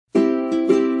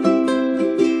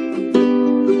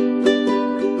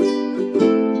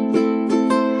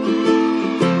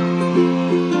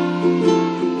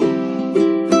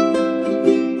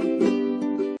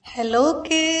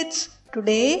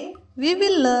Today we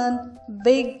will learn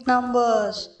big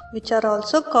numbers, which are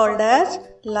also called as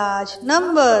large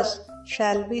numbers.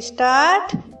 Shall we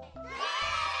start?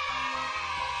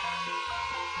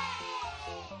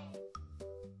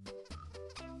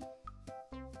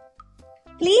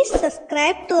 Please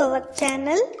subscribe to our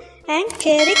channel and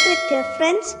share it with your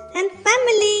friends and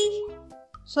family.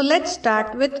 So let's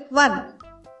start with 1.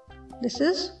 This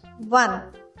is 1.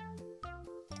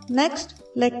 Next,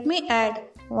 let me add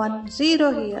 1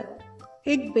 0 here.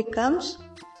 It becomes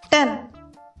 10,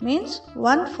 means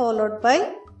 1 followed by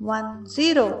 1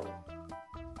 0.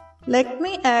 Let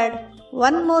me add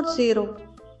 1 more 0.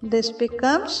 This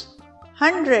becomes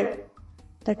 100.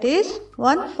 That is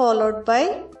 1 followed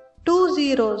by 2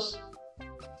 zeros.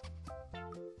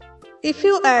 If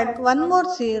you add 1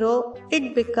 more 0,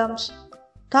 it becomes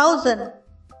 1000.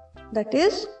 That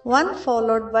is 1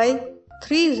 followed by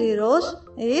 3 zeros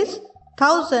is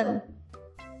 1000.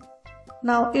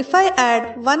 Now if I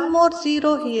add 1 more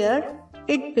 0 here,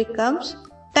 it becomes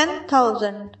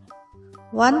 10,000.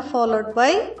 1 followed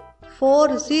by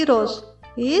 4 zeros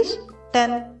is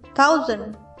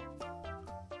 10,000.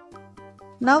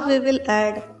 Now we will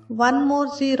add 1 more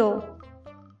 0.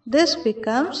 This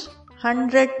becomes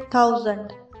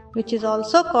 100,000, which is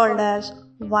also called as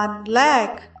 1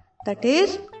 lakh. That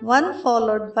is 1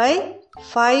 followed by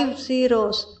 5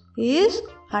 zeros is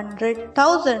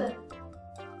 100,000.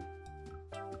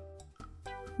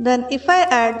 Then if I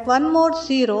add 1 more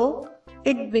 0,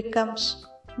 it becomes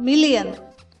million.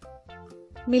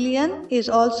 Million is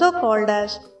also called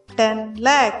as 10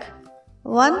 lakh.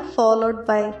 1 followed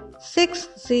by 6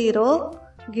 0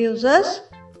 gives us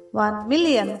 1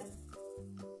 million.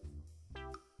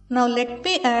 Now let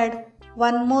me add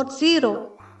 1 more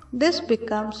 0. This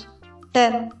becomes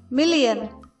 10 million,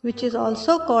 which is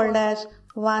also called as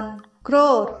 1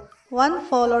 crore. 1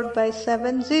 followed by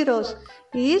 7 zeros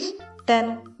is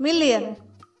 10 million.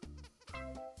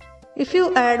 If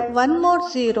you add 1 more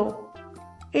 0,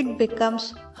 it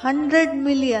becomes 100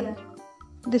 million.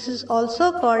 This is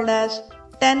also called as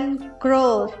 10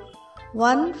 crore.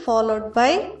 1 followed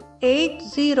by 8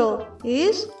 0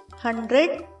 is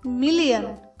 100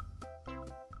 million.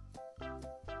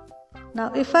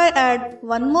 Now if I add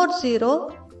 1 more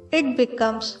 0, it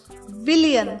becomes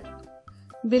billion.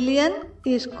 Billion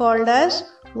is called as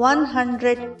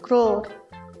 100 crore.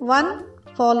 1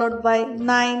 followed by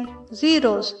 9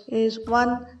 zeros is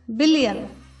 1 billion.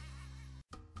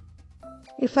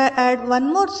 If I add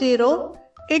 1 more 0,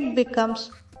 it becomes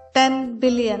 10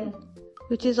 billion,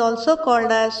 which is also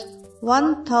called as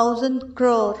 1000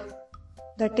 crore.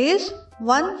 That is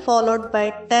 1 followed by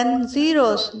 10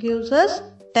 zeros gives us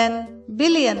 10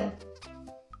 billion.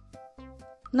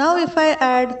 Now if I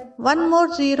add 1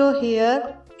 more 0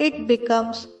 here, it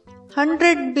becomes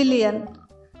 100 billion.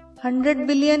 100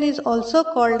 billion is also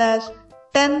called as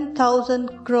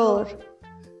 10,000 crore.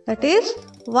 That is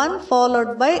 1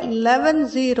 followed by 11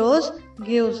 zeros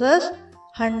gives us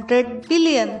 100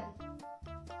 billion.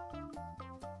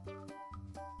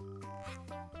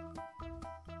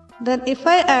 Then if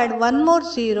I add 1 more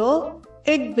 0,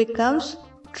 it becomes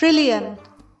trillion,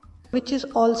 which is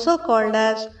also called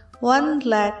as 1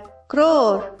 lakh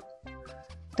crore.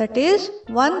 That is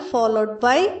 1 followed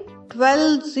by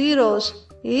 12 zeros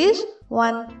is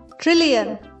 1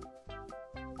 trillion.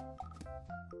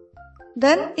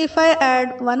 Then if I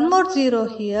add 1 more 0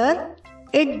 here,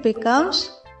 it becomes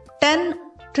 10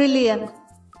 trillion.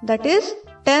 That is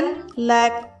 10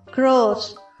 lakh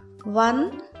crores.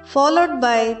 1 followed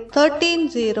by 13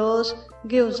 zeros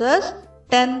gives us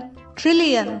 10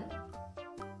 trillion.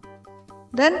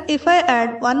 Then if I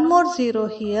add 1 more 0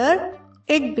 here,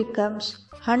 it becomes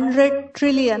 100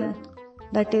 trillion.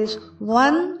 That is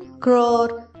 1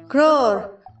 crore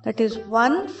crore. That is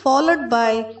 1 followed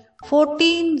by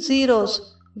 14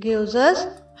 zeros gives us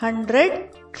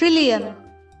 100 trillion.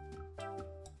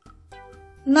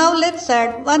 Now let's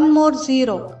add 1 more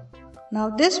 0. Now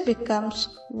this becomes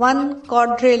 1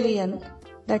 quadrillion.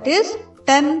 That is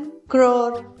 10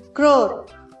 crore crore.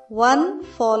 1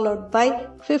 followed by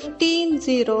 15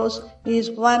 zeros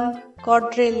is 1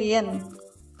 quadrillion.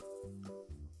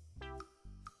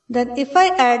 Then if I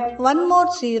add 1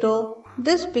 more 0,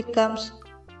 this becomes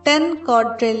 10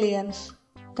 quadrillions.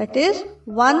 That is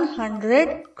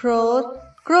 100 crore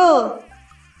crore.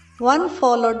 1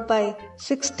 followed by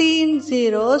 16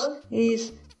 zeros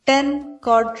is 10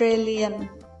 quadrillion.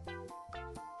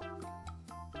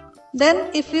 Then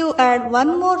if you add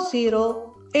 1 more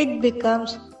 0, it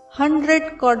becomes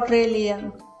 100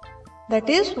 quadrillion. That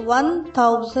is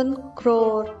 1000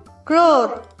 crore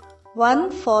crore.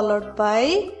 1 followed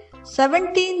by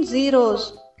 17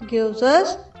 zeros gives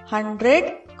us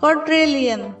 100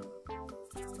 quadrillion.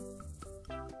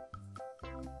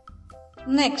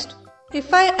 Next,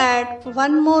 if I add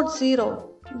one more zero,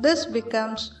 this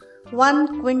becomes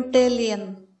 1 quintillion.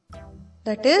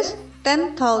 That is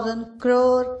 10,000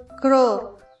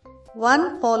 crore.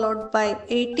 1 followed by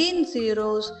 18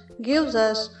 zeros gives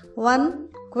us 1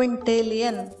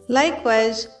 quintillion.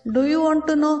 Likewise, do you want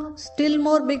to know still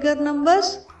more bigger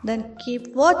numbers? Then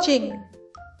keep watching.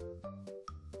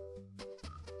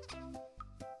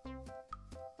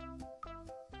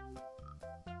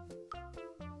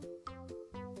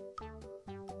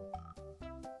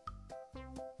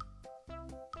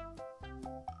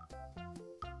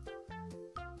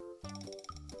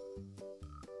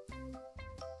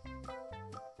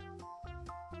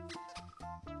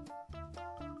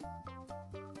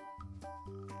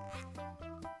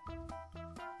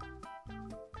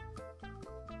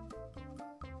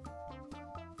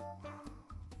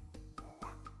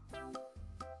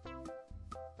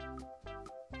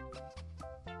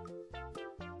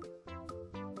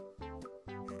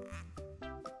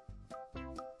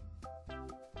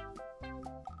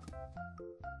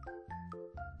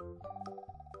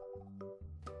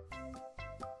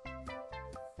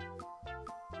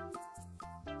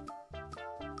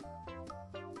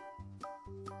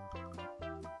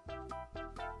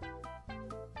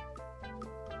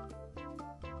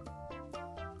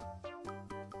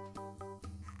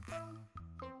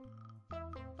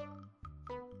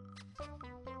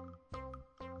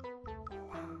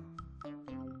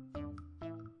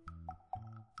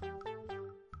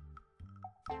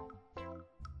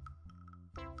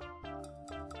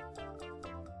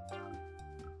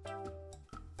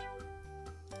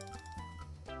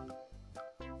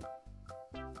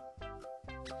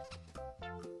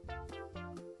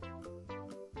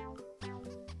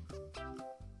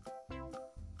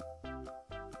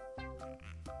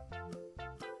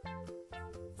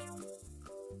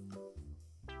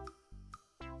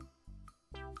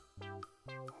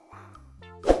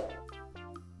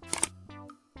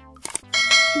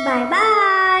 Bye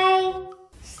bye.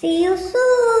 See you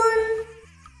soon.